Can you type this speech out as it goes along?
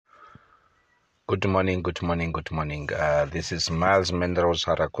Good morning, good morning, good morning. This is Miles Mendros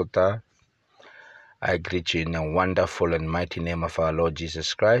Harakuta. I greet you in a wonderful and mighty name of our Lord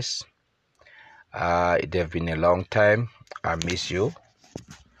Jesus Christ. It has been a long time. I miss you,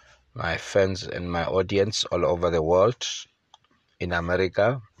 my friends and my audience all over the world, in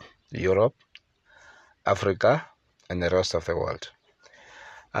America, Europe, Africa, and the rest of the world.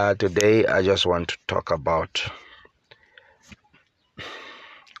 Today, I just want to talk about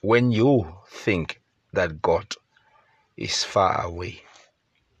when you think that God is far away.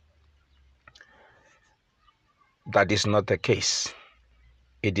 That is not the case.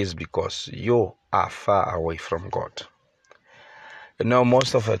 It is because you are far away from God.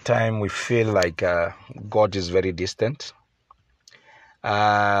 Most of the time we feel like God is very distant.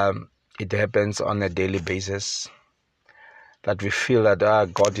 It happens on a daily basis that we feel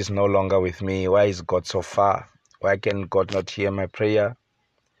that God is no longer with me. Why is God so far? Why can God not hear my prayer?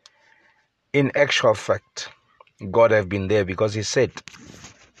 In actual fact, God has been there because He said,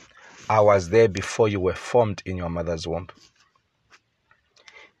 I was there before you were formed in your mother's womb.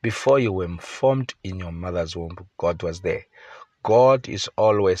 Before you were formed in your mother's womb, God was there. God is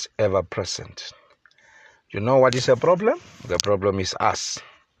always ever present. You know what is the problem? The problem is us.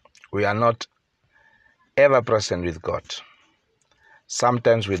 We are not ever present with God.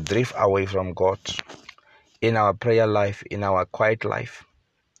 Sometimes we drift away from God in our prayer life, in our quiet life.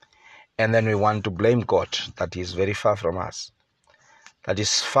 And then we want to blame God that He is very far from us, that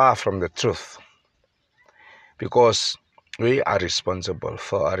is far from the truth. Because we are responsible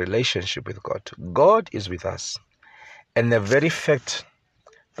for our relationship with God. God is with us. And the very fact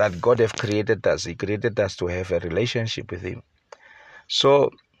that God has created us, He created us to have a relationship with Him.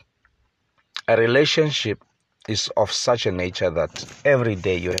 So a relationship is of such a nature that every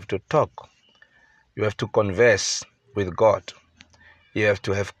day you have to talk. You have to converse with God. You have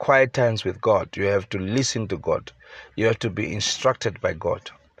to have quiet times with God. You have to listen to God. You have to be instructed by God.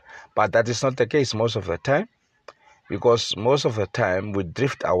 But that is not the case most of the time, because most of the time we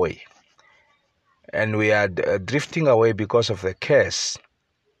drift away. And we are drifting away because of the cares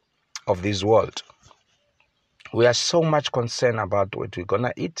of this world. We are so much concerned about what we're going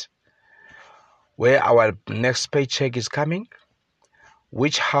to eat, where our next paycheck is coming,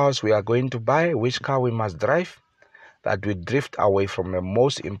 which house we are going to buy, which car we must drive, that we drift away from the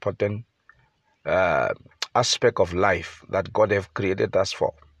most important aspect of life that God has created us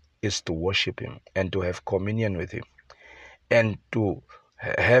for, is to worship Him and to have communion with Him and to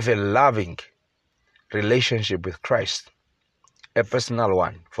have a loving relationship with Christ, a personal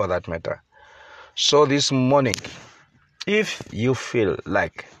one for that matter. So this morning, if you feel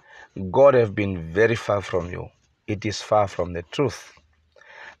like God has been very far from you, it is far from the truth.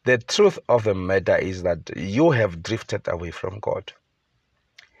 The truth of the matter is that you have drifted away from God.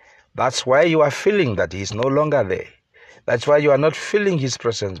 That's why you are feeling that He is no longer there. That's why you are not feeling His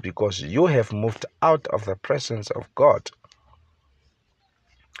presence, because you have moved out of the presence of God.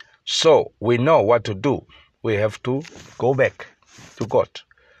 So we know what to do. We have to go back to God.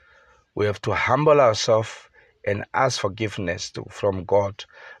 We have to humble ourselves and ask forgiveness from God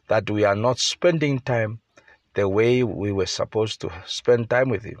that we are not spending time the way we were supposed to spend time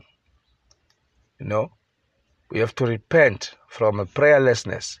with Him. We have to repent from a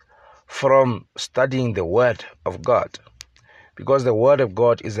prayerlessness, from studying the Word of God, because the Word of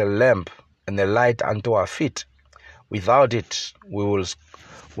God is a lamp and a light unto our feet. Without it, we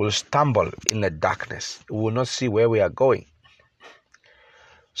will stumble in the darkness. We will not see where we are going.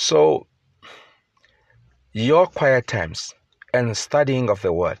 So, your quiet times and studying of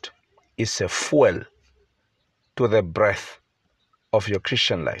the Word is a fuel to the breath of your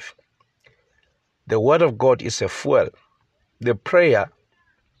Christian life. The Word of God is a fuel. The prayer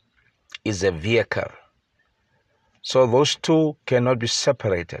is a vehicle. So those two cannot be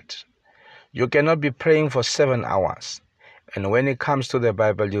separated. You cannot be praying for 7 hours, and when it comes to the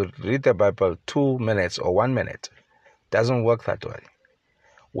Bible, you read the Bible 2 minutes or 1 minute. It doesn't work that way.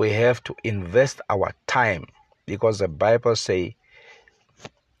 We have to invest our time, because the Bible says,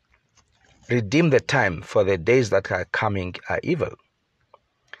 redeem the time, for the days that are coming are evil.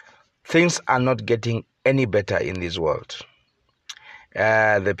 Things are not getting any better in this world.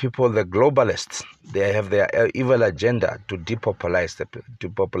 The people, the globalists, they have their evil agenda to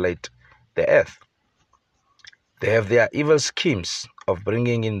depopulate the earth. They have their evil schemes of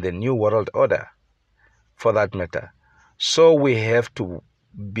bringing in the new world order, for that matter. So we have to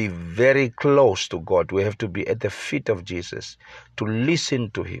be very close to God. We have to be at the feet of Jesus, to listen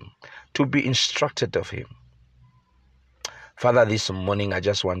to Him, to be instructed of Him. Father, this morning I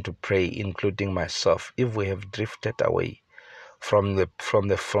just want to pray, including myself, if we have drifted away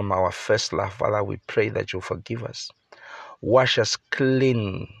from our first love. Father, we pray that you forgive us. Wash us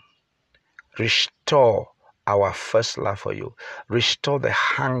clean. Restore our first love for you. Restore the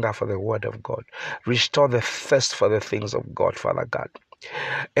hunger for the word of God. Restore the thirst for the things of God, Father God.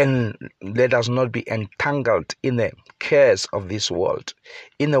 And let us not be entangled in the cares of this world,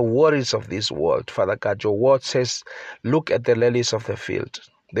 in the worries of this world. Father God, your word says, look at the lilies of the field.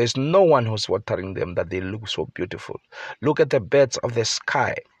 There's no one who's watering them that they look so beautiful. Look at the birds of the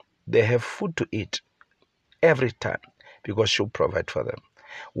sky. They have food to eat every time because you provide for them.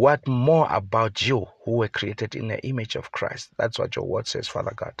 What more about you who were created in the image of Christ? That's what your word says,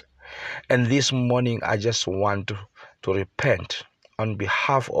 Father God. And this morning, I just want to repent on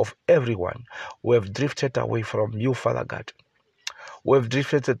behalf of everyone who have drifted away from you, Father God. We have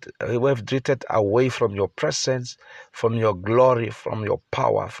drifted away from your presence, from your glory, from your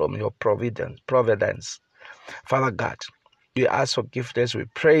power, from your providence. Father God, we ask forgiveness. We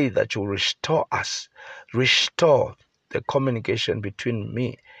pray that you restore us. Restore the communication between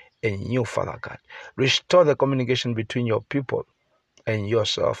me and you, Father God. Restore the communication between your people and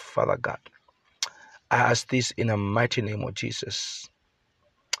yourself, Father God. I ask this in the mighty name of Jesus.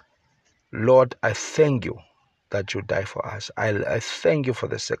 Lord, I thank you that you die for us. I thank you for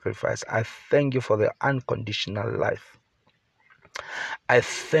the sacrifice. I thank you for the unconditional life. I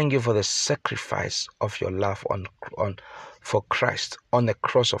thank you for the sacrifice of your love for Christ on the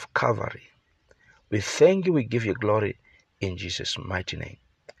cross of Calvary. We thank you. We give you glory in Jesus' mighty name.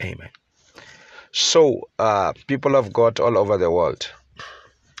 Amen. So, people of God all over the world,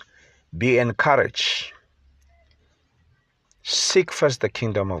 be encouraged. Seek first the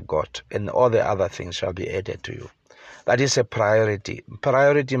kingdom of God, and all the other things shall be added to you. That is a priority.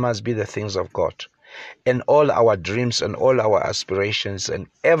 Priority must be the things of God. And all our dreams and all our aspirations and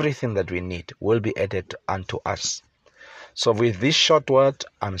everything that we need will be added unto us. So with this short word,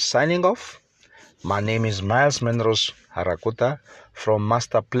 I'm signing off. My name is Miles Menros Harakuta from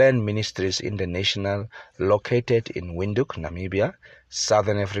Master Plan Ministries International, located in Windhoek, Namibia,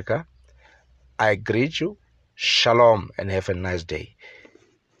 Southern Africa. I greet you. Shalom and have a nice day.